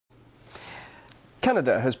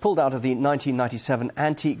Canada has pulled out of the 1997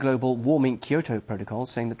 anti-global warming Kyoto Protocol,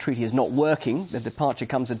 saying the treaty is not working. The departure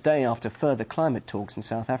comes a day after further climate talks in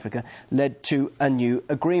South Africa led to a new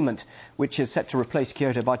agreement, which is set to replace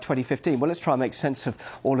Kyoto by 2015. Well, let's try and make sense of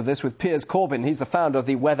all of this with Piers Corbyn. He's the founder of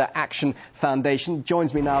the Weather Action Foundation.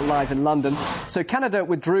 Joins me now live in London. So Canada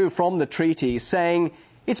withdrew from the treaty, saying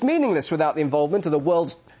it's meaningless without the involvement of the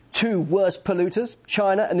world's two worst polluters,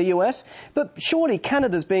 China and the US. But surely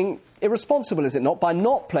Canada's being irresponsible, is it not, by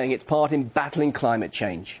not playing its part in battling climate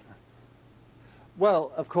change?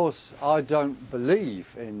 Well, of course, I don't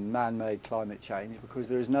believe in man-made climate change because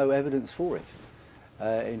there is no evidence for it.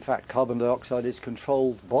 In fact, carbon dioxide is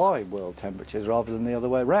controlled by world temperatures rather than the other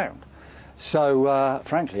way around. So,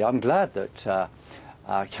 frankly, I'm glad that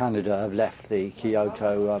Canada have left the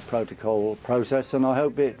Kyoto Protocol process, and I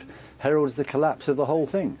hope it heralds the collapse of the whole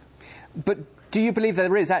thing. But do you believe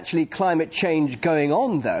there is actually climate change going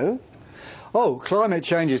on, though? Oh, climate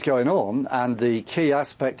change is going on, and the key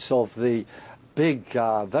aspects of the big,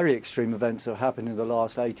 very extreme events that have happened in the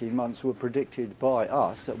last 18 months were predicted by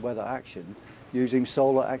us at Weather Action using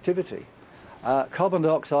solar activity. Carbon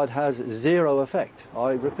dioxide has zero effect.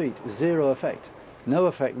 I repeat, zero effect. No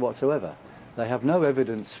effect whatsoever. They have no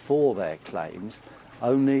evidence for their claims,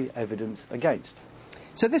 only evidence against.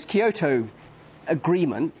 So this Kyoto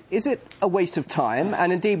agreement, is it a waste of time?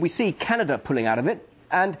 And indeed, we see Canada pulling out of it,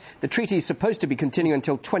 and the treaty is supposed to be continuing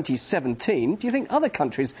until 2017. Do you think other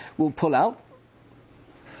countries will pull out?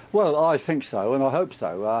 Well, I think so, and I hope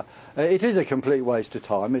so. It is a complete waste of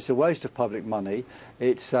time. It's a waste of public money.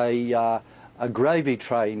 It's a gravy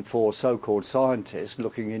train for so-called scientists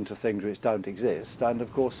looking into things which don't exist, and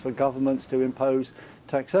of course for governments to impose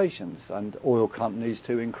taxations and oil companies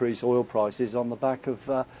to increase oil prices on the back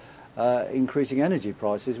of increasing energy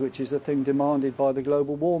prices, which is a thing demanded by the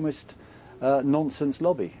global warmist nonsense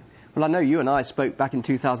lobby. Well, I know you and I spoke back in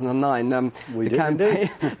 2009.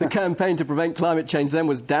 The campaign to prevent climate change then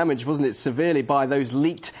was damaged, wasn't it, severely by those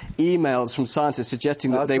leaked emails from scientists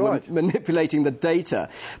suggesting that they were manipulating the data.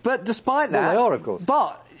 But despite that... Well, they are, of course.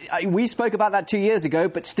 But we spoke about that 2 years ago,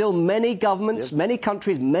 but still many governments, many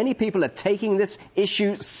countries, many people are taking this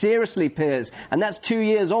issue seriously, Piers. And that's 2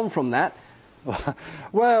 years on from that.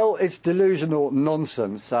 Well, it's delusional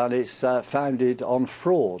nonsense, and it's founded on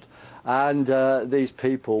fraud. And these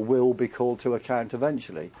people will be called to account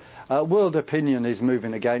eventually. World opinion is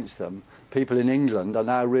moving against them. People in England are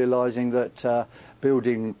now realising that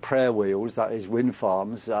building prayer wheels, that is wind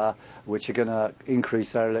farms, which are going to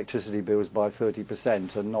increase their electricity bills by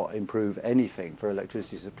 30% and not improve anything for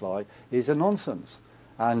electricity supply, is a nonsense.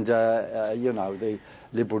 And, you know, the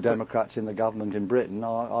Liberal Democrats in the government in Britain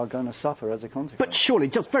are going to suffer as a consequence. But surely,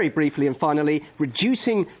 just very briefly and finally,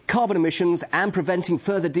 reducing carbon emissions and preventing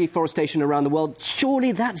further deforestation around the world,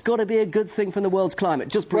 surely that's got to be a good thing for the world's climate,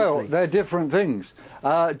 just briefly. Well, they're different things.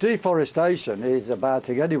 Deforestation is a bad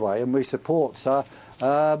thing anyway, and we support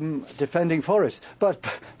defending forests. But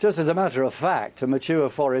just as a matter of fact, a mature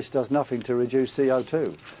forest does nothing to reduce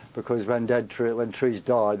CO2. Because when trees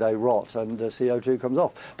die, they rot and the CO2 comes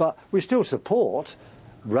off. But we still support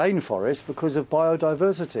rainforests because of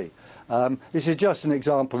biodiversity. This is just an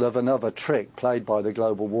example of another trick played by the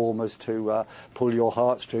global warmers to pull your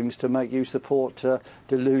heartstrings to make you support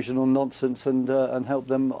delusional nonsense and help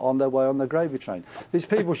them on their way on the gravy train. These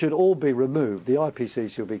people should all be removed. The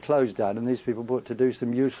IPC should be closed down and these people put to do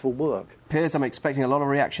some useful work. Piers, I'm expecting a lot of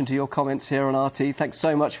reaction to your comments here on RT. Thanks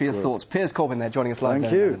so much for your thoughts. Piers Corbyn there joining us live.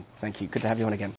 Thank you. Thank you. Good to have you on again.